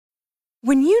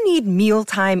When you need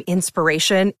mealtime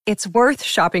inspiration, it's worth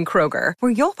shopping Kroger,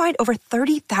 where you'll find over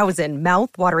 30,000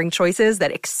 mouth-watering choices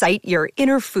that excite your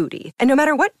inner foodie. And no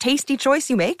matter what tasty choice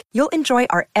you make, you'll enjoy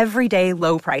our everyday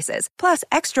low prices, plus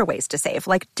extra ways to save,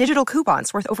 like digital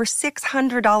coupons worth over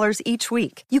 $600 each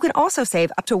week. You can also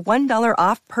save up to $1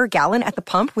 off per gallon at the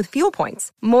pump with fuel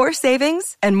points. More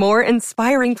savings and more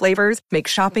inspiring flavors make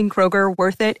shopping Kroger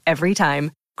worth it every time.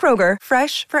 Kroger,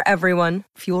 fresh for everyone.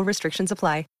 Fuel restrictions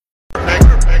apply.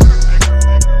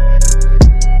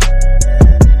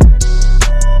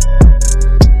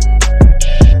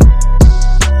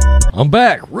 I'm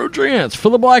back. Rodrance for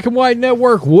the Black and White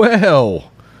Network. Well,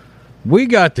 we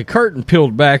got the curtain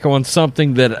peeled back on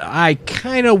something that I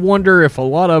kind of wonder if a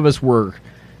lot of us were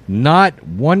not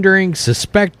wondering,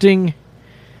 suspecting.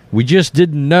 We just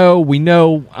didn't know. We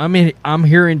know I'm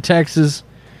here in Texas.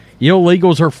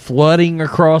 Illegals are flooding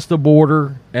across the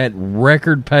border at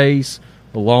record pace,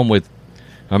 along with,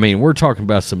 we're talking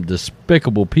about some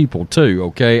despicable people too,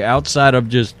 okay? Outside of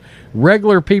just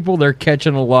regular people, they're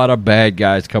catching a lot of bad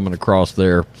guys coming across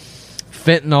there.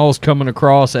 Fentanyl's coming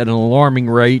across at an alarming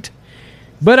rate.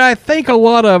 But I think a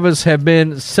lot of us have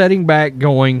been sitting back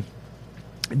going,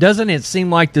 doesn't it seem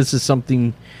like this is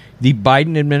something the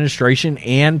Biden administration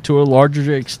and to a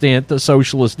larger extent the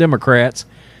Socialist Democrats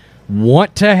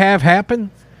want to have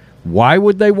happen? Why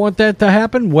would they want that to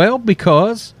happen? Well,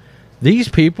 because these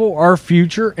people are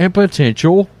future and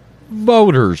potential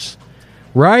voters,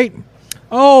 right?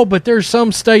 Oh, but there's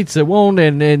some states that won't,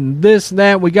 and this and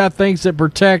that. We got things that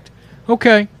protect.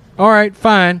 Okay, all right,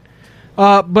 fine.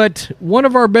 But one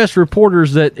of our best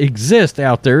reporters that exist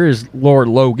out there is Lara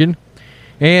Logan.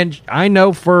 And I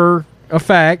know for a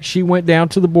fact she went down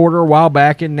to the border a while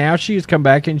back, and now she has come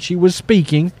back and she was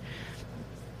speaking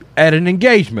at an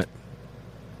engagement.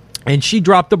 And she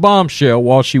dropped a bombshell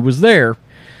while she was there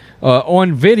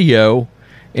on video.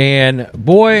 And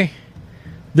boy,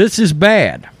 this is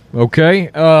bad. Okay,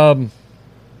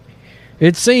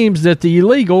 it seems that the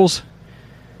illegals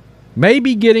may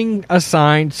be getting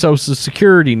assigned Social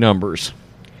Security numbers,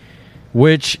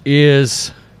 which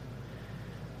is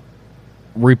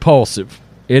repulsive.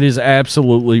 It is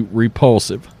absolutely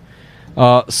repulsive.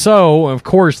 So, of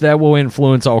course, that will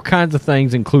influence all kinds of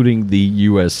things, including the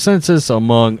U.S. Census,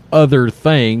 among other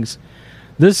things.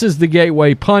 This is the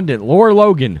Gateway Pundit, Lara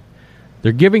Logan.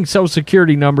 They're giving Social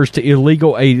Security numbers to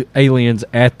illegal aliens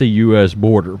at the U.S.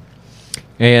 border.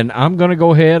 And I'm going to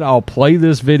go ahead. I'll play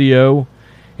this video,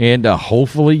 and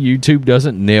hopefully YouTube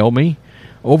doesn't nail me.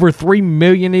 Over 3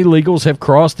 million illegals have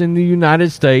crossed in the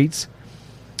United States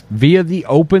via the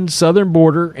open southern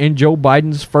border in Joe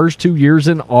Biden's first 2 years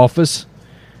in office.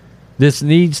 This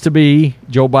needs to be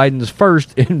Joe Biden's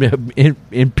first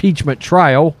impeachment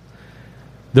trial.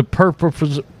 The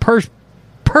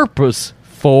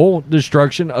purposeful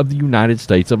destruction of the United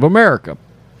States of America.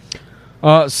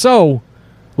 So,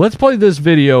 let's play this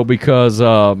video because,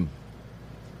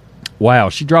 wow,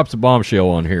 she drops a bombshell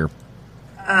on here.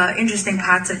 Interesting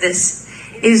parts of this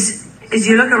is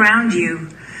you look around you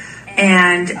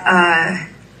and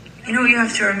what you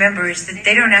have to remember is that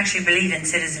they don't actually believe in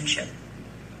citizenship.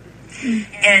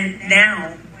 And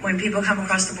now, when people come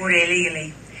across the border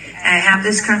illegally, I have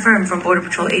this confirmed from Border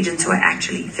Patrol agents who are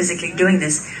actually physically doing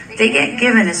this, they get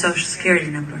given a Social Security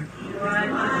number.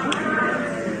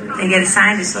 They get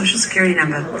assigned a Social Security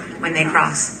number when they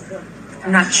cross.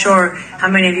 I'm not sure how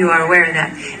many of you are aware of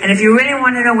that. And if you really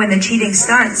want to know when the cheating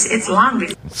starts, it's long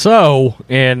before. So,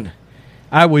 and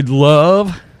I would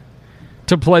love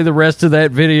to play the rest of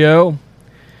that video,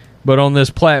 but on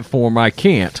this platform I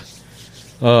can't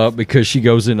because she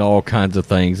goes into all kinds of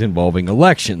things involving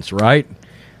elections, right?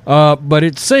 But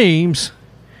it seems,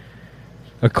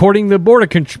 according to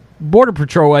Border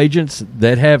Patrol agents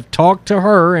that have talked to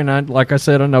her, and like I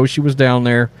said, I know she was down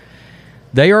there,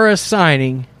 they are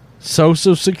assigning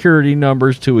Social Security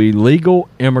numbers to illegal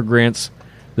immigrants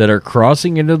that are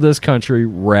crossing into this country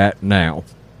right now.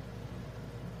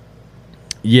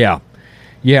 Yeah.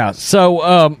 So,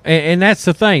 and that's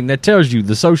the thing. That tells you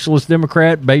the Socialist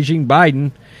Democrat, Beijing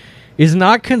Biden, is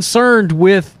not concerned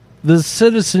with the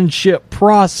citizenship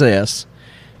process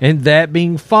and that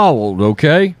being followed,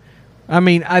 okay?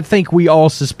 I think we all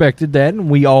suspected that,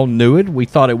 and we all knew it. We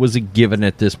thought it was a given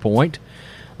at this point.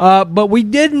 But we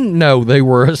didn't know they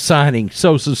were assigning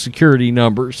Social Security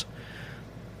numbers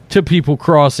to people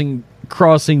crossing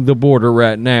the border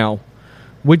right now,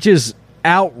 which is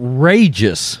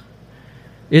outrageous.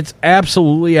 It's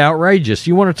absolutely outrageous.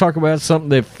 You want to talk about something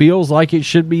that feels like it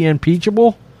should be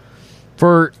impeachable?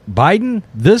 For Biden,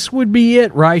 this would be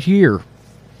it right here.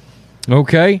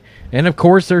 Okay, and of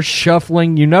course they're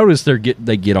shuffling. You notice they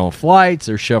get on flights.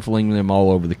 They're shuffling them all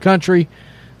over the country.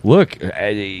 Look,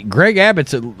 Greg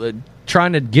Abbott's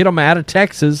trying to get them out of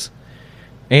Texas,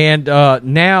 and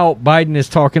now Biden is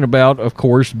talking about, of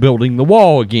course, building the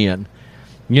wall again.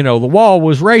 You know, the wall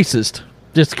was racist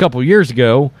just a couple years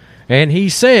ago, and he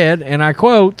said, and I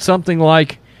quote, something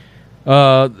like,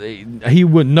 he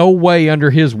would, no way under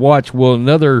his watch will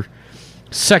another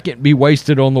second be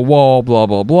wasted on the wall, blah,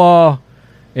 blah, blah.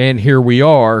 And here we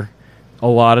are. A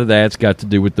lot of that's got to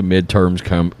do with the midterms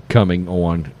coming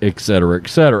on, et cetera, et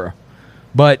cetera.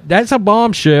 But that's a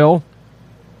bombshell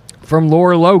from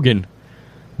Laura Logan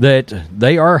that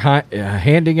they are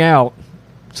handing out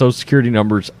Social Security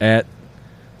numbers at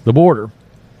the border.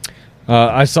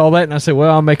 I saw that and I said,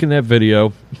 well, I'm making that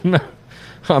video.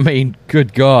 I mean,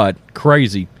 good God,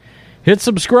 crazy. Hit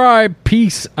subscribe.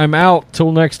 Peace. I'm out.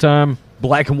 Till next time.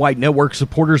 Black and White Network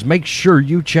supporters, make sure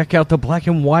you check out the Black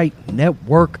and White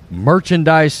Network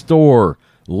merchandise store.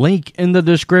 Link in the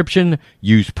description.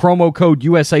 Use promo code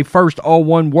USA First, all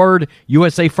one word.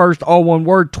 USA First, all one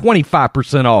word.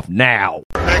 25% off now.